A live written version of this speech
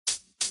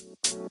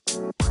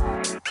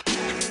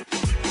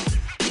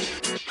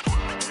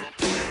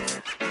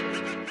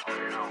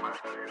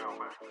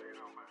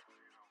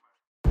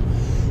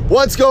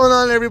What's going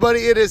on,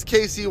 everybody? It is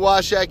Casey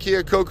Washak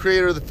here,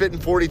 co-creator of the Fit in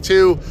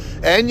 42,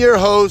 and your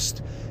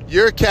host,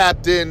 your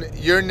captain,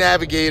 your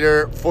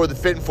navigator for the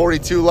Fit in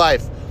 42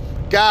 life.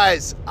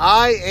 Guys,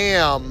 I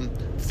am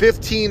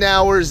 15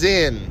 hours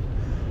in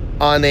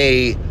on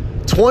a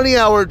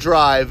 20-hour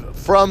drive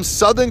from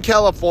Southern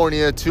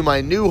California to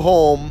my new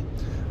home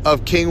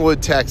of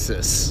Kingwood,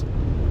 Texas.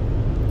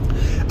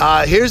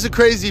 Here's the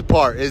crazy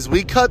part, is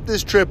we cut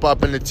this trip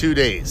up into 2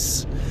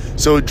 days.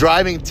 So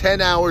driving 10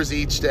 hours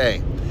each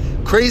day.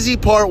 Crazy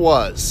part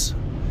was,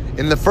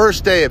 in the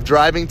first day of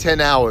driving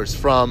 10 hours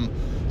from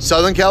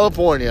Southern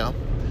California,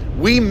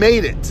 we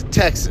made it to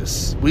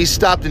Texas. We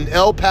stopped in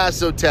El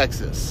Paso,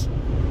 Texas.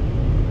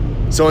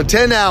 So in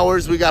 10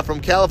 hours, we got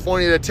from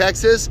California to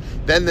Texas.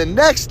 Then the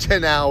next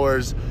 10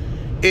 hours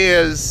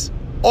is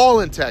all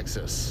in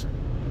Texas.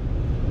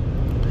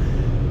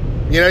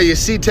 You know, you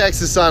see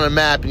Texas on a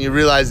map and you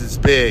realize it's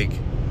big.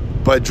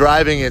 But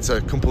driving, it's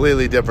a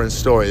completely different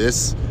story.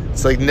 It's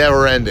like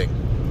never ending.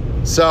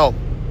 So,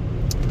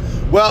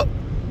 well,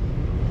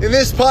 in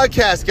this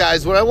podcast,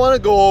 guys, what I want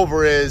to go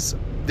over is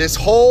this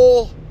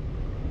whole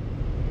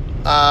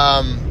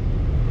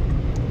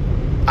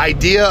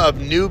idea of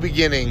new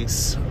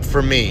beginnings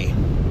for me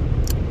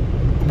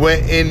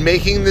in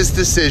making this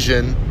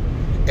decision,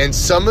 and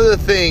some of the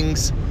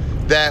things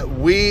that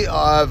we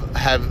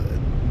have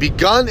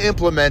begun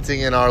implementing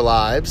in our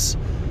lives,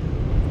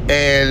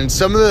 and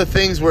some of the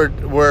things we're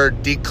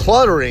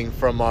decluttering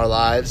from our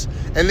lives,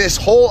 and this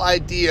whole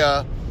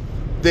idea,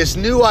 this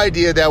new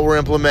idea that we're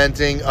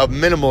implementing of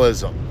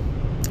minimalism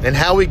and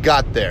how we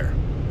got there.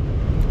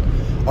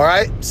 All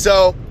right,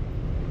 so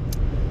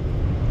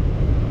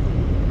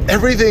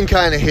everything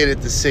kind of hit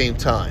at the same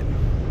time.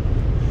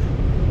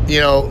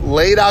 You know,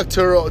 late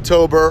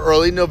October,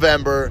 early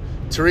November,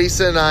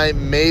 Teresa and I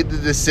made the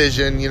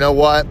decision, you know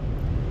what,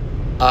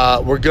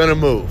 we're going to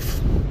move.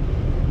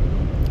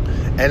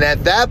 And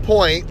at that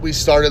point, we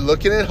started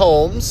looking at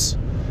homes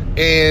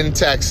in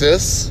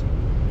Texas,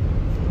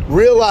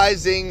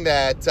 realizing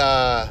that,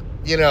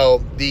 you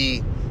know,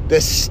 the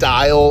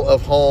style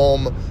of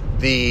home,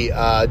 the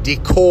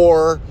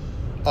decor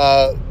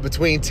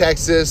between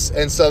Texas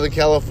and Southern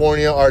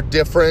California are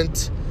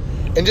different.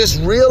 And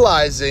just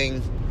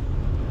realizing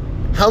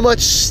how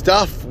much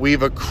stuff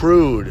we've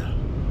accrued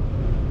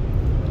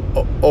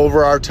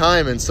over our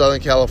time in Southern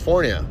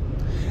California.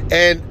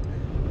 And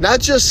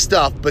not just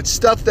stuff, but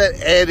stuff that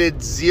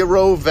added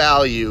zero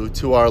value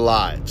to our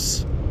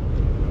lives.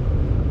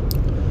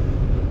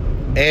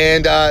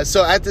 And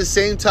so at the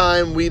same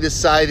time, we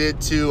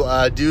decided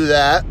to do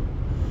that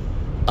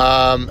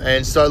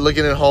and start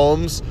looking at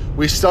homes.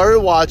 We started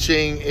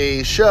watching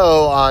a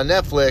show on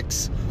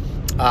Netflix.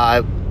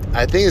 I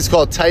think it's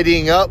called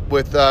Tidying Up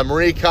with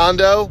Marie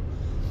Kondo.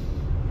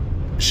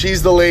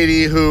 She's the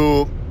lady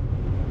who,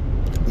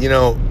 you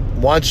know,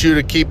 wants you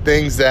to keep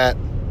things that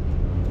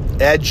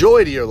add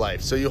joy to your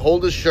life. So you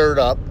hold a shirt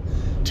up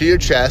to your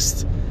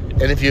chest,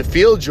 and if you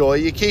feel joy,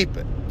 you keep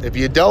it. If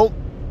you don't,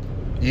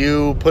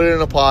 you put it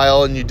in a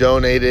pile and you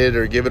donate it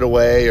or give it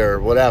away or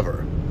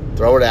whatever.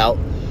 Throw it out.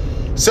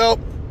 So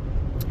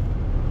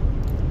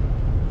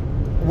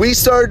we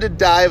started to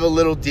dive a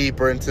little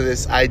deeper into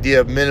this idea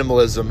of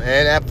minimalism.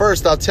 And at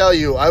first, I'll tell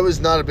you, I was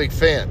not a big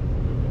fan.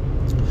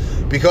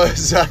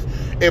 Because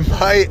in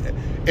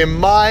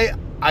my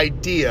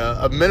idea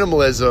of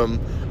minimalism,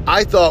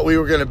 I thought we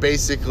were going to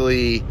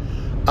basically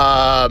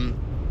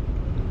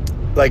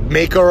like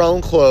make our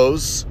own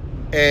clothes,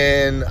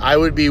 and I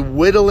would be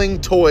whittling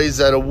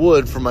toys out of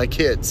wood for my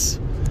kids.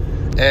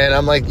 And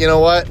I'm like, you know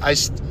what? I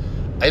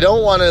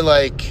don't want to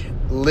like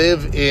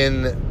live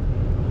in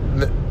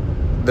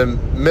the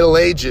Middle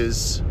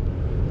Ages.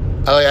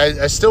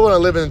 I still want to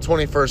live in the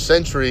 21st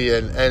century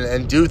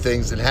and do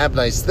things and have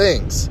nice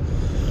things.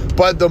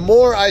 But the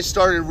more I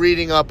started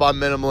reading up on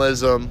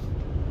minimalism,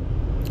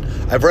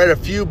 I've read a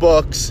few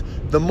books,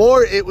 the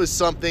more it was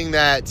something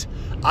that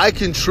I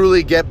can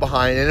truly get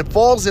behind. And it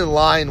falls in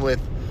line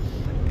with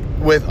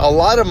a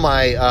lot of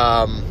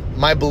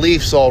my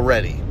beliefs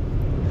already.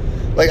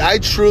 Like, I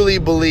truly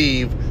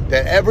believe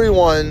that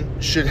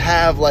everyone should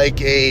have like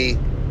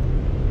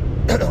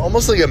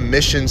almost like a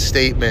mission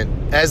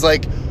statement as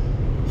like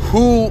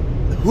who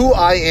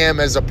I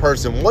am as a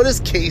person. What does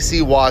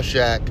Casey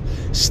Washak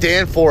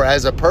stand for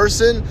as a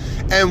person?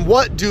 And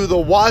what do the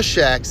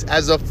Washaks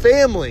as a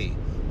family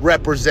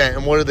represent?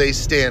 And what do they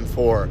stand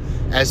for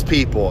as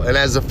people and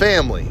as a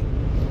family?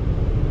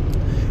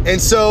 And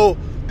so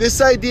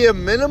this idea of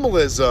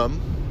minimalism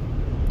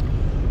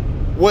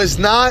was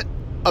not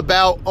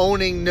about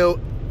owning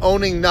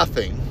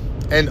nothing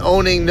and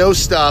owning no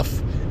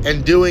stuff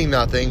and doing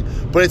nothing,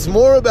 but it's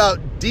more about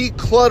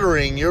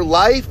decluttering your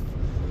life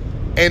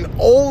and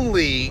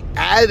only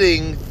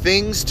adding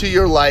things to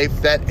your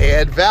life that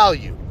add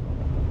value.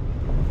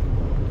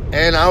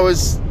 And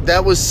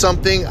that was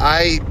something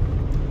I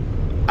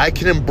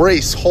can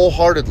embrace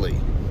wholeheartedly.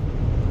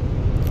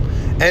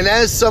 And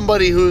as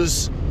somebody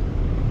who's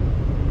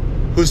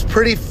who's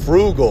pretty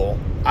frugal,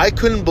 I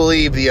couldn't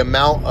believe the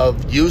amount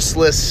of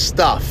useless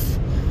stuff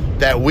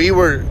that we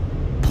were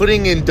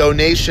putting in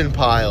donation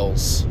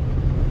piles,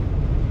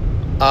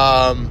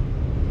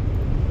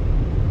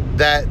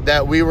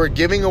 that we were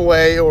giving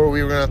away or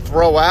we were going to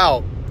throw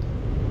out,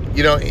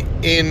 you know,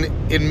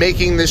 in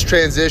making this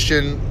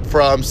transition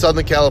from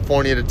Southern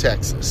California to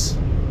Texas.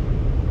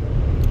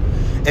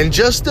 And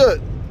just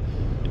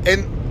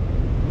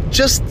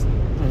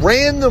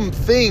random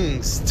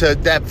things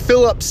that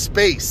fill up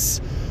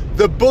space.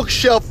 The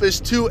bookshelf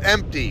is too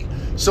empty,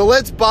 so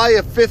let's buy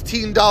a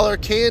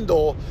 $15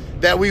 candle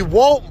that we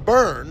won't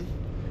burn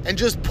and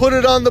just put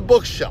it on the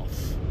bookshelf.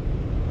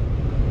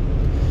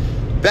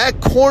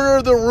 That corner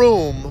of the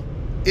room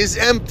is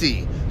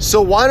empty,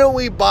 so why don't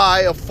we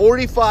buy a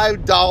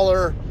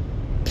 $45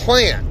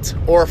 plant,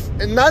 or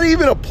not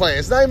even a plant,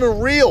 it's not even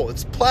real,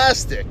 it's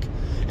plastic,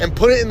 and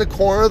put it in the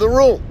corner of the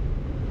room.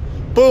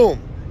 Boom.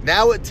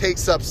 Now it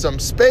takes up some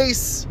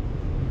space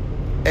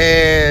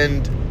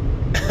and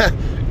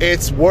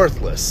it's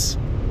worthless.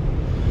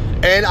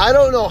 And I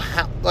don't know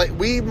how, like,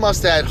 we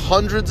must have had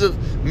hundreds of,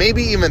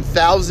 maybe even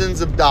thousands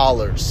of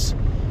dollars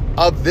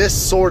of this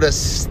sort of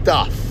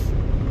stuff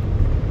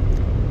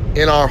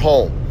in our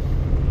home.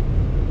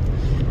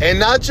 And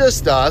not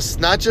just us,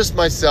 not just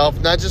myself,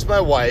 not just my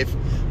wife,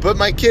 but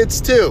my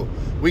kids too.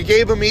 We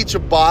gave them each a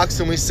box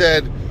and we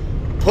said,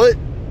 put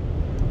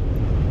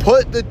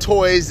the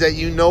toys that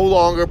you no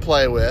longer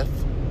play with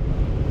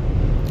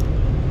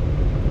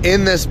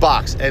in this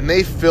box. And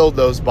they filled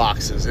those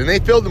boxes. And they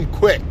filled them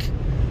quick.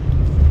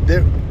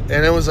 And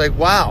it was like,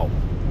 wow.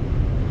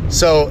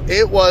 So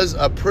it was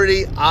a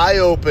pretty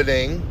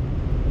eye-opening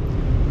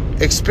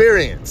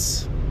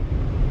experience.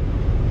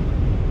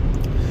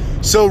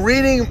 So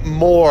reading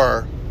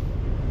more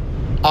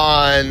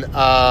on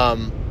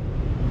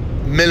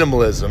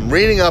minimalism,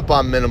 reading up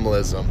on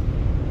minimalism,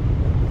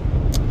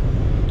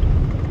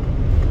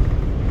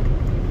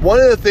 one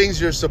of the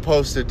things you're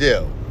supposed to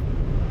do,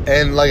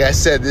 and like I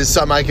said, this is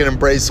something I can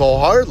embrace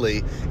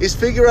wholeheartedly, is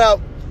figure out,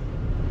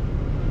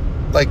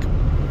 like,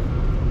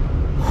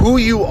 who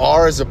you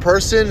are as a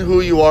person,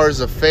 who you are as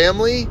a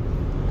family,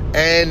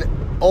 and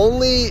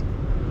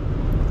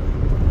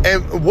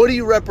what do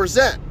you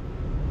represent?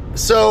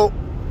 So,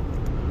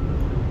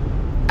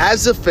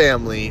 as a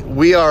family,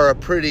 we are we're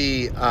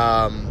pretty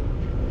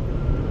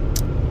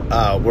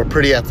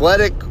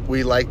athletic.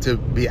 We like to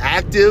be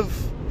active.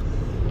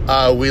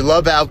 We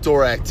love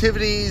outdoor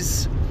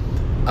activities.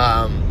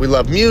 We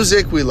love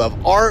music. We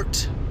love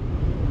art.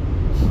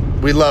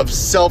 We love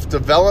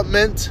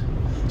self-development.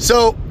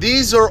 So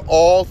these are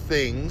all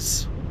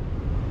things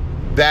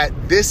that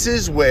this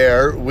is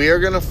where we are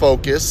going to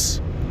focus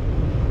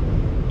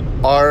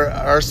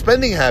our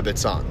spending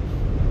habits on.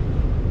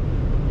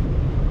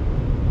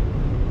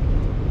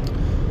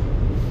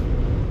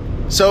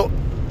 So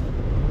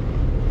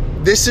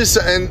this is,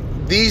 and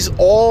these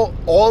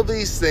all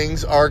these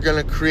things are going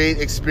to create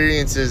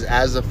experiences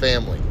as a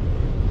family.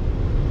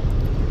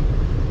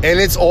 And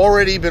it's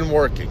already been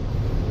working.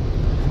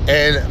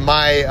 And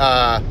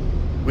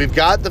we've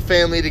got the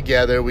family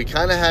together. We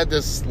kind of had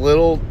this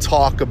little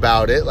talk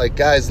about it. Like,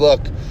 guys,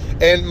 look.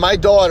 And my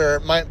daughter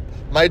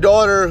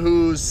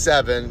who's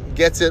 7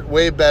 gets it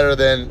way better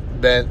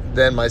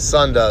than my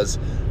son does,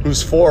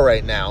 who's 4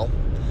 right now.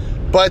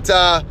 But,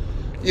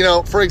 you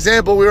know, for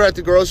example, we were at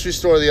the grocery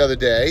store the other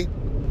day,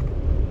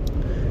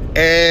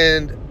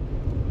 and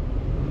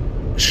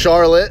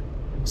Charlotte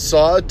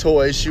saw a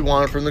toy she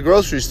wanted from the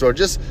grocery store.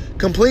 Just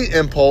complete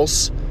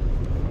impulse.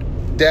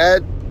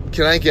 Dad,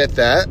 can I get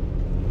that?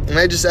 And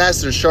I just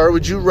asked her, Charlotte,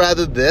 would you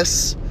rather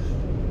this,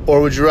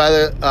 or would you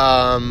rather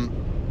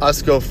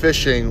us go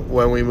fishing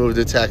when we move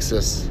to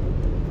Texas?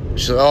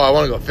 She said, I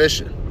want to go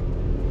fishing.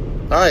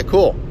 All right,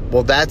 cool.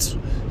 Well, that's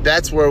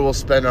where we'll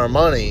spend our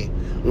money.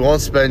 We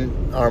won't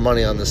spend our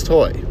money on this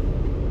toy.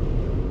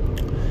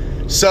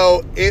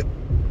 So it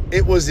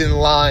was in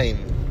line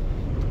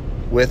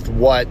with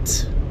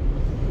what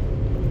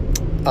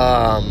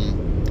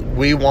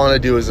we want to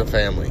do as a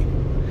family.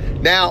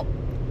 Now,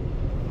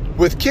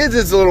 with kids,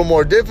 it's a little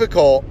more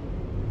difficult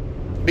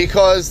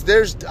because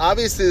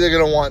obviously they're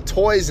going to want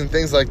toys and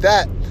things like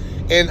that.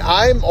 And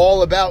I'm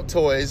all about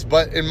toys,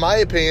 but in my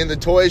opinion, the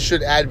toys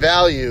should add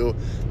value.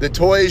 The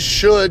toys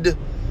should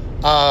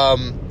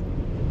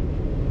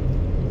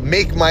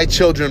make my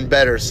children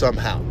better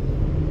somehow,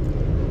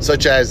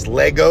 such as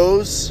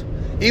Legos.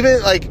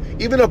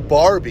 Even a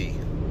Barbie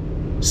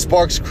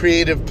sparks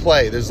creative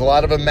play. There's a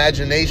lot of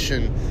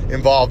imagination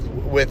involved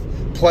with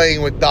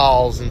playing with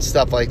dolls and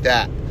stuff like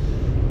that.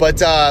 But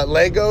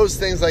Legos,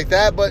 things like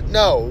that. But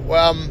no,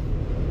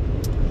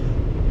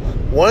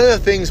 one of the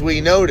things we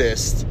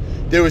noticed,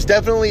 there was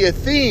definitely a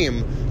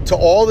theme to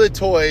all the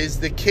toys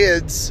the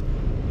kids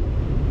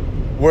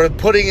were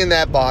putting in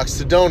that box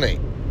to donate.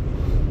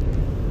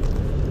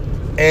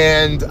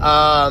 And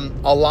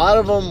a lot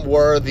of them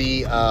were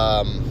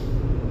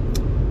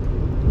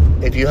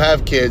if you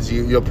have kids,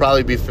 you'll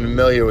probably be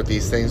familiar with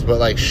these things, but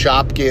like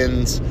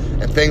Shopkins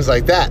and things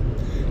like that.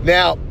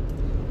 Now,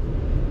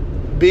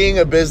 being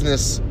a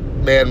business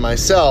man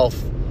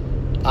myself,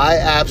 I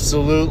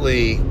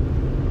absolutely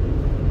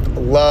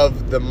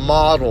love the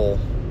model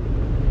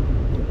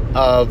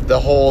of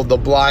the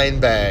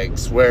blind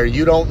bags, where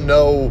you don't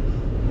know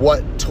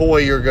what toy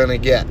you're going to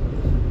get.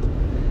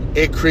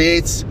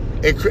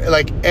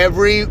 Like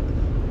every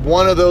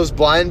one of those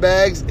blind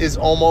bags is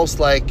almost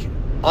like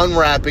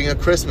unwrapping a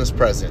Christmas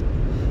present.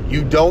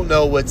 You don't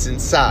know what's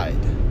inside.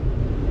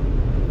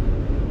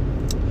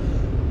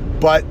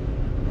 But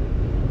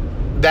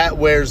that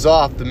wears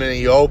off the minute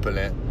you open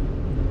it.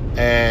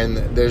 And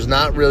there's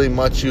not really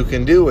much you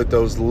can do with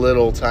those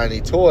little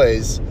tiny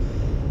toys.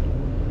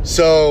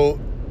 So,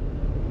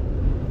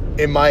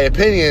 in my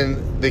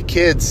opinion, the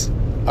kids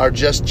are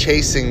just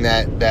chasing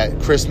that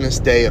Christmas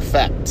Day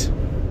effect.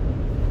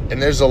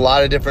 And there's a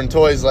lot of different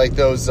toys like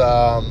those,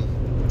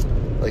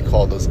 they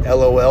call those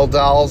LOL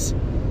dolls,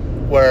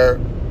 where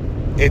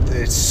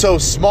it's so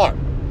smart.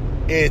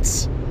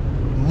 It's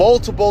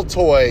multiple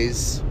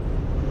toys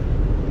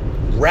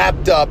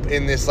wrapped up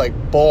in this like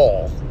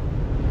ball.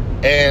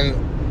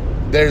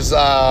 And there's, in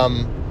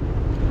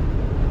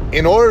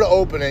order to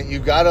open it, you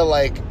gotta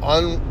like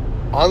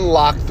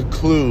unlock the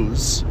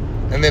clues,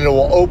 and then it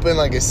will open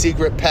like a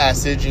secret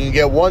passage and you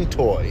get one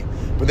toy.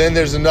 But then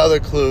there's another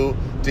clue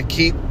to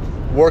keep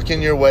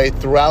working your way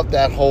throughout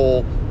that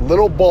whole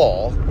little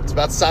ball. It's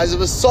about the size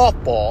of a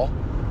softball,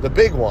 the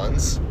big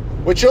ones,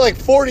 which are like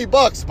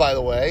 $40, by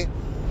the way.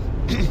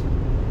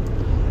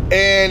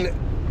 And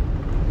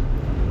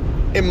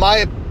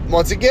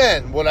once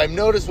again, what I've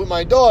noticed with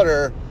my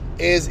daughter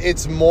is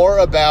it's more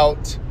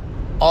about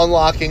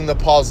unlocking the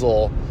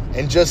puzzle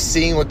and just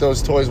seeing what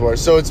those toys were.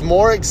 So it's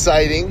more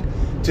exciting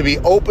to be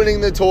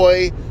opening the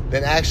toy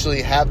than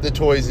actually have the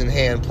toys in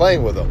hand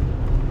playing with them.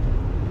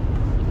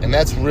 And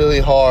that's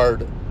really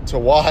hard to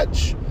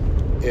watch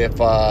if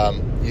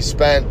you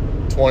spent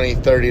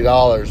 $20,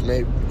 $30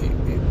 maybe,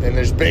 and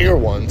there's bigger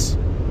ones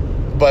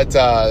but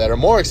that are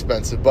more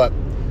expensive, but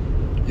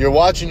you're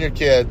watching your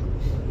kid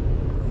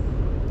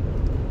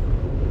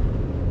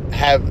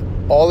have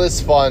all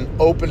this fun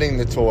opening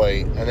the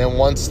toy, and then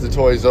once the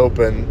toy's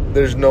open,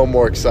 there's no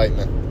more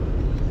excitement.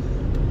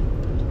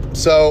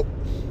 So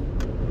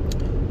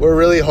we're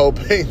really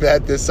hoping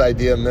that this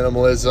idea of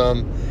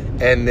minimalism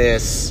and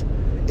this,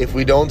 if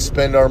we don't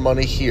spend our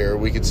money here,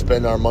 we can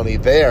spend our money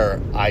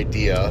there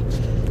idea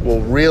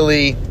will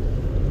really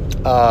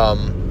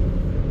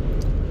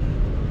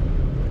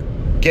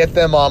get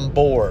them on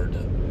board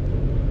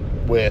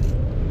with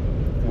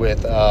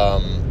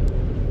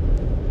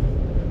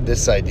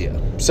this idea.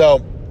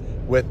 So,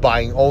 with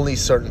buying only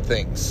certain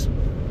things.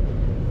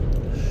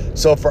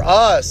 So for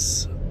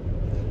us,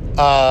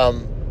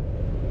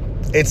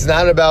 it's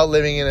not about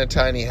living in a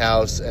tiny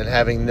house and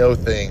having no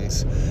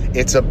things.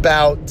 It's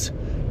about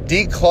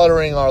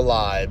decluttering our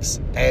lives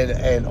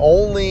and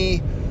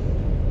only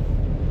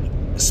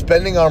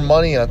spending our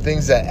money on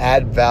things that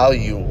add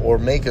value or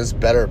make us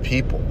better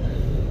people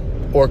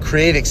or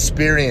create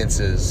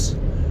experiences.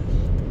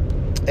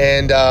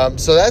 And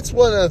so that's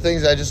one of the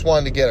things I just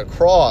wanted to get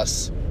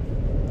across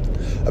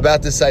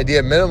about this idea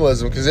of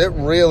minimalism, because it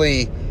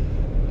really,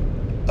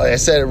 like I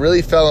said, it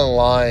really fell in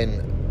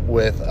line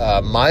with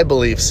my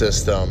belief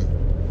system.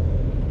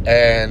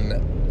 And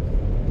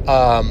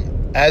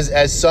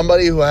as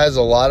somebody who has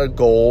a lot of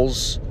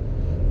goals,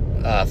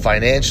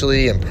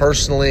 financially and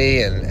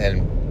personally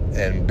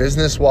and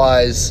business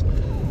wise,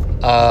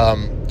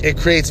 it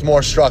creates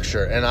more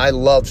structure, and I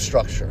love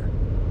structure.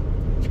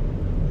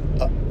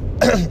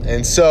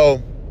 And so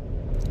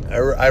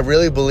I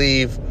really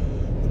believe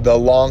the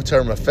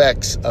long-term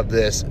effects of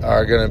this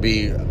are going to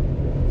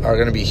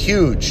be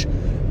huge,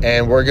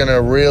 and we're going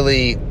to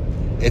really,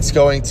 it's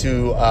going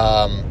to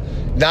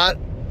not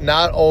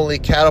only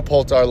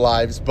catapult our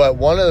lives, but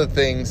one of the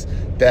things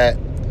that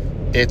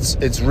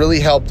it's really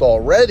helped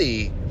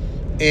already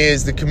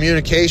is the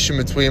communication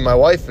between my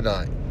wife and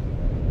I.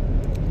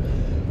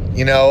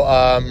 You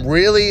know,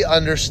 really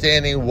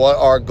understanding what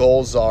our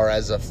goals are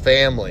as a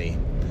family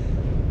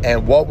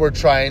and what we're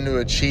trying to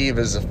achieve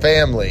as a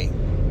family.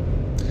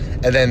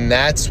 And then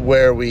that's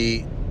where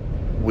we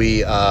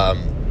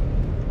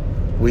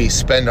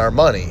spend our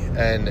money.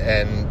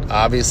 And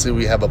obviously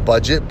we have a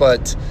budget,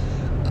 but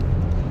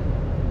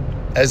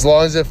as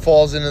long as it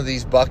falls into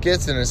these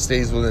buckets and it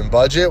stays within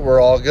budget,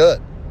 we're all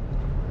good.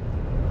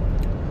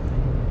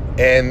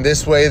 And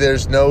this way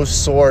there's no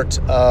sort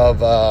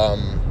of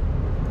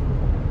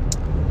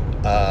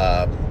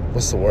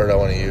what's the word I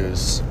want to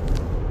use?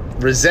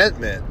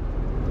 Resentment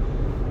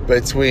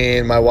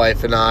between my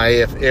wife and I.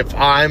 If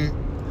I'm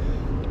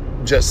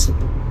just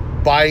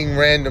buying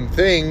random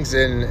things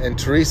and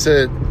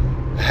Teresa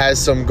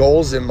has some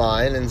goals in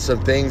mind and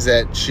some things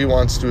that she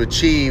wants to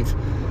achieve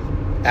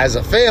as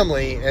a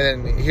family,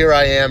 and here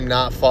I am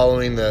not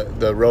following the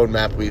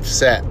roadmap we've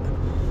set.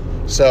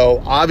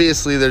 So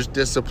obviously there's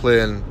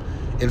discipline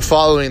in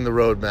following the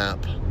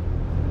roadmap,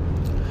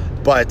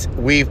 but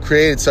we've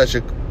created such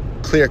a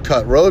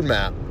clear-cut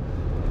roadmap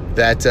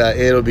that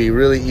it'll be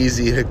really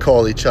easy to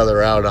call each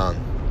other out on.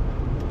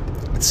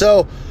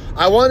 So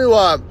I want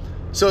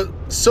to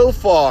so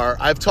far,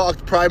 I've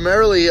talked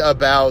primarily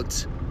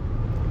about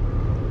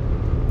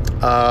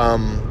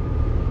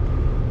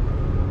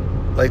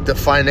like the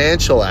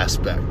financial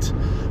aspect.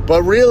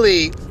 But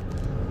really,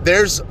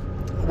 there's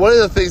one of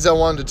the things I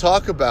wanted to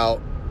talk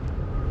about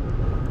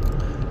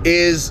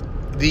is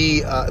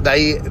the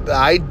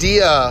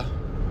idea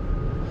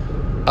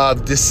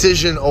of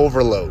decision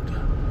overload.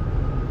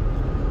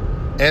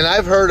 And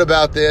I've heard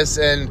about this,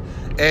 and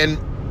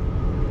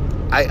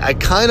I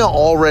kind of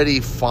already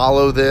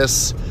follow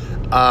this,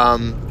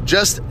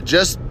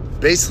 just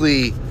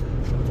basically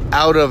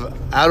out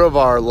of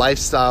our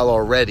lifestyle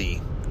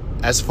already.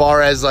 As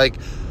far as, like,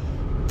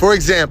 for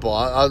example,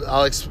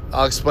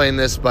 I'll explain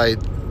this by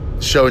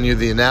showing you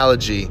the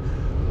analogy.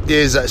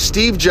 Is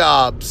Steve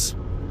Jobs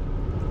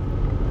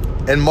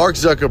and Mark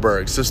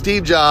Zuckerberg. So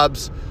Steve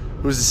Jobs,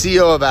 who was the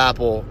CEO of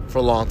Apple for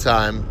a long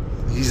time,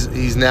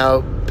 he's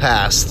now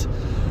passed.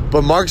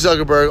 But Mark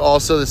Zuckerberg,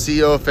 also the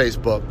CEO of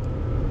Facebook,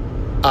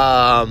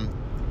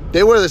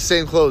 they wear the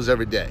same clothes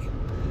every day.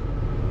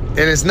 And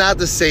it's not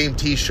the same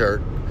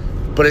t-shirt,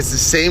 but it's the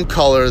same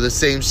color, the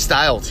same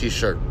style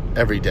t-shirt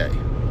every day.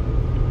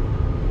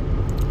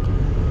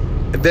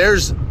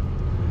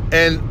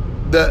 And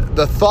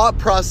the thought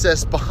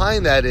process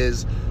behind that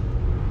is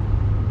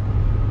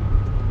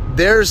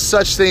there's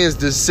such thing as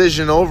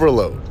decision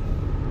overload.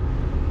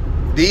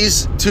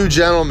 These two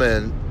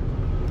gentlemen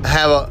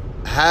have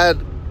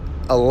had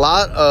a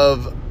lot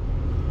of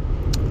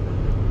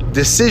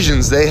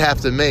decisions they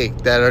have to make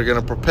that are going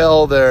to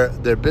propel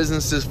their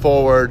businesses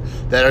forward,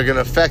 that are going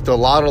to affect a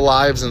lot of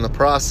lives in the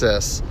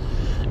process.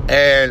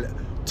 And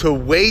to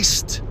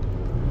waste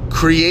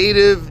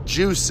creative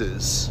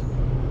juices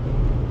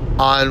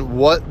on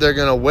what they're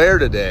going to wear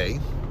today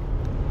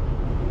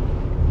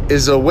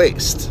is a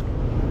waste.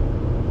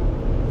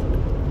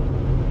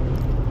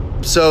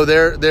 So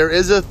there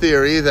is a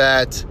theory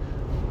that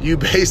you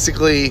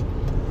basically,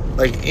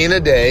 like, in a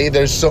day,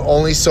 there's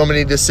only so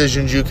many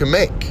decisions you can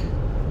make.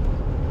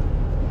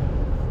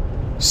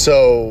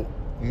 So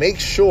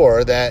make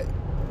sure that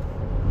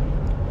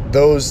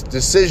those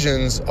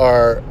decisions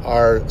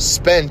are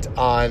spent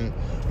on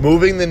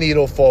moving the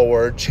needle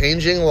forward,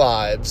 changing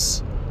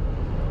lives,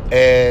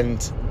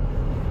 and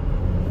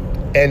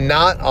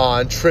not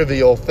on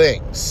trivial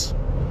things.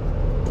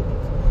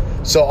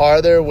 So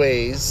are there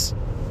ways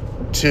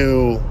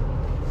to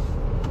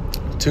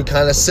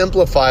kind of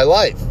simplify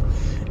life?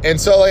 And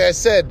so, like I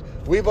said,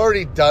 we've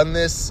already done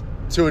this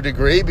to a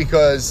degree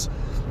because,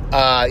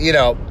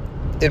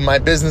 in my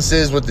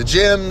businesses with the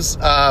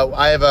gyms,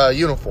 I have a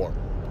uniform.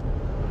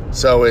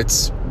 So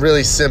it's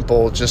really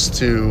simple just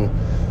to,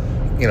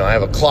 I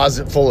have a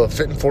closet full of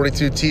Fit in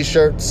 42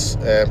 t-shirts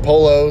and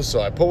polos.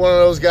 So I put one of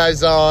those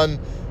guys on,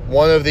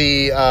 one of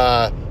the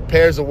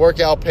pairs of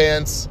workout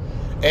pants.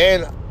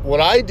 And what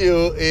I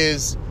do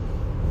is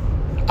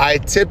I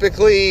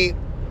typically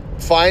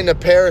find a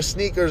pair of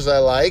sneakers I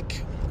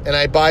like, and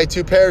I buy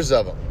 2 pairs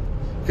of them.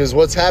 Because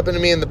what's happened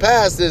to me in the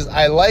past is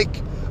I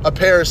like a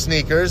pair of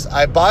sneakers,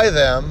 I buy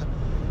them,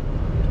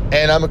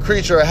 and I'm a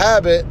creature of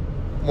habit.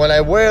 When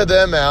I wear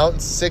them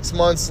out 6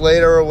 months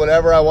later or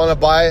whatever, I want to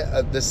buy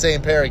the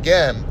same pair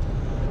again,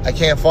 I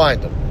can't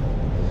find them.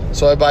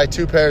 So I buy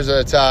 2 pairs at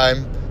a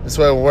time. This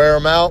way I wear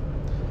them out,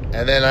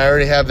 and then I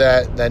already have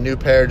that new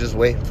pair just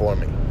waiting for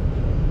me.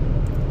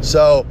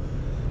 So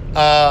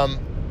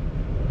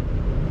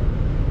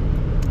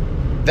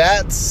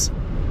that's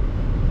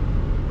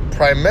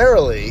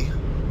primarily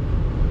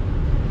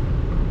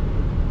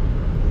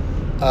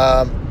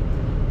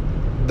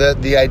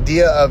the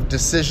idea of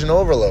decision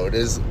overload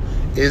is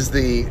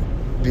the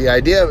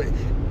idea of,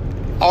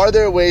 are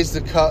there ways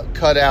to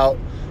cut out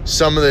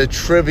some of the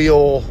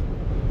trivial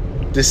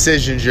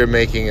decisions you're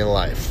making in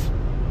life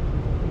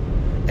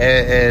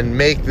and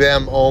make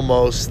them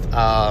almost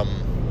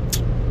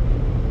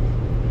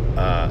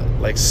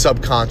like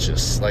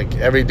subconscious. Like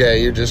every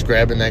day you're just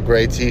grabbing that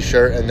gray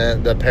t-shirt and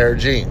then the pair of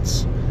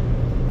jeans,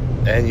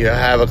 and you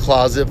have a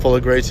closet full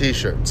of gray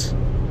t-shirts.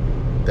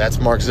 That's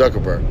Mark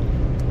Zuckerberg.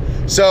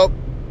 So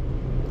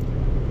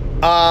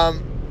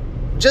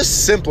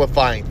just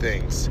simplifying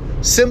things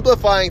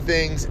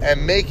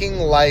and making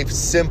life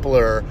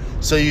simpler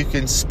so you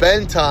can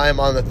spend time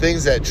on the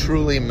things that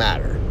truly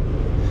matter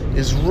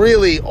is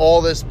really all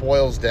this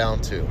boils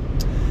down to.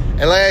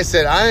 And like I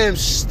said, I am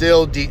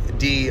still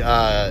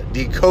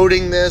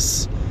decoding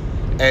this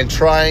and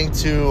trying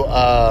to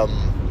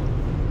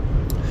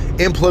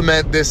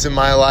implement this in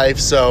my life.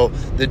 So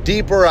the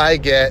deeper I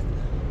get,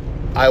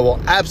 I will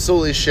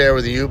absolutely share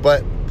with you.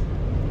 But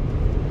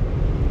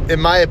in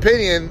my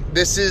opinion,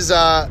 this is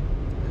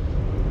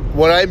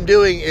what I'm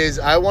doing is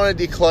I want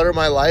to declutter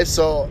my life.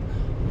 So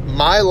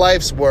my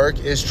life's work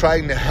is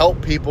trying to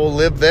help people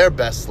live their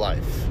best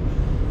life.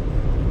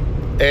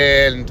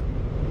 And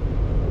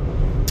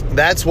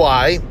that's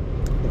why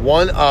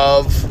one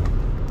of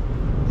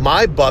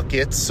my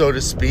buckets, so to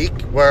speak,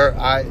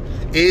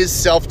 is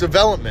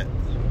self-development.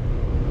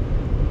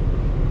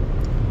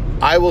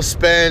 I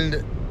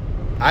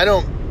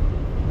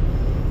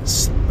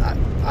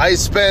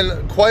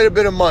spend quite a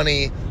bit of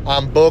money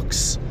on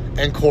books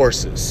and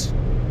courses.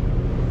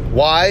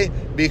 Why?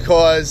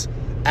 Because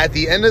at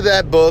the end of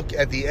that book,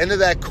 at the end of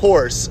that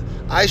course,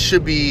 I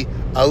should be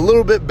a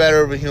little bit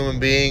better of a human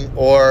being,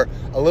 or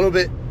a little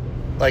bit,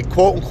 like,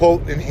 quote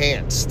unquote,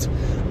 enhanced.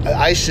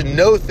 I should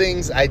know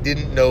things I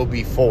didn't know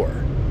before.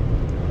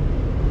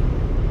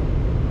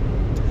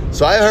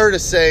 So I heard a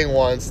saying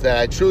once that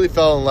I truly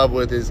fell in love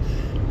with is,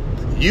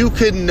 you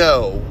could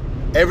know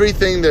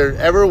everything there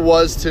ever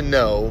was to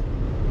know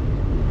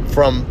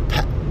from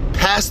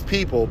past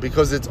people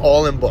because it's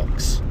all in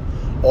books.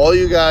 All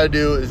you got to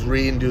do is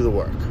read and do the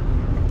work.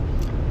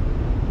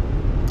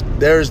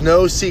 There's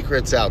no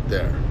secrets out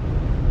there.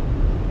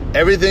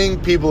 Everything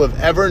people have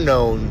ever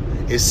known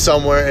is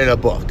somewhere in a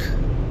book.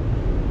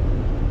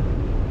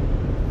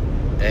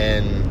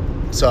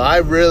 And so I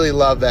really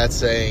love that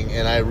saying,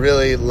 and I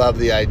really love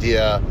the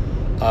idea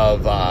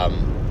of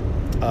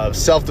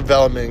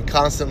self-development,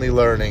 constantly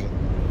learning.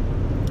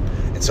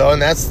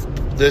 And that's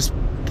this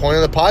point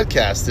of the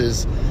podcast,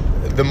 is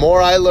the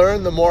more I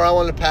learn, the more I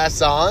want to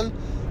pass on,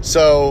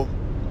 so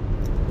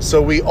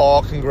we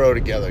all can grow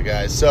together,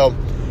 guys. So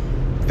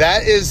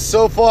that is,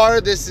 so far,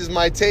 this is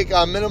my take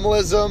on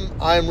minimalism.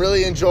 I'm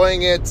really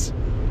enjoying it.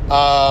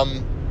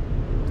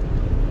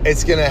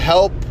 It's going to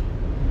help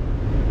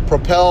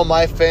propel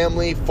my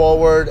family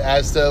forward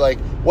as to, like,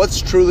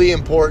 what's truly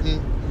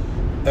important,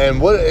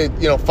 and what,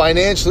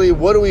 financially,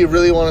 what do we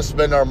really want to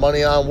spend our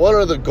money on? What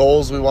are the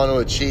goals we want to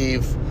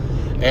achieve?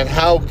 And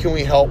how can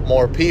we help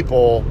more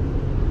people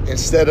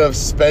instead of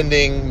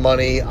spending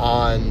money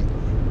on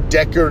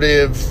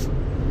decorative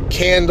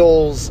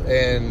candles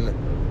and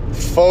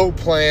faux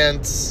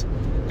plants,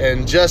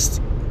 and just,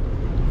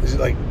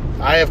 like,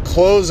 I have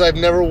clothes I've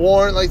never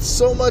worn, like,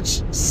 so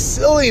much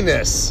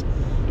silliness.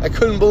 I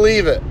couldn't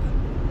believe it.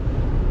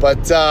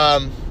 But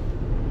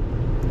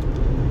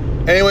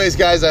anyways,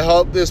 guys, I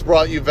hope this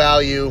brought you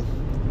value,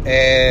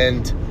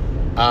 and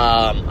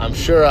I'm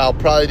sure I'll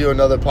probably do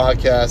another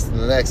podcast in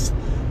the next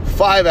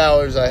 5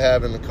 hours I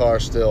have in the car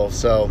still.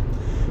 So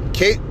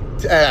take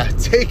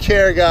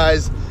care,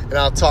 guys, and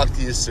I'll talk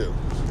to you soon.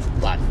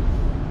 Bye.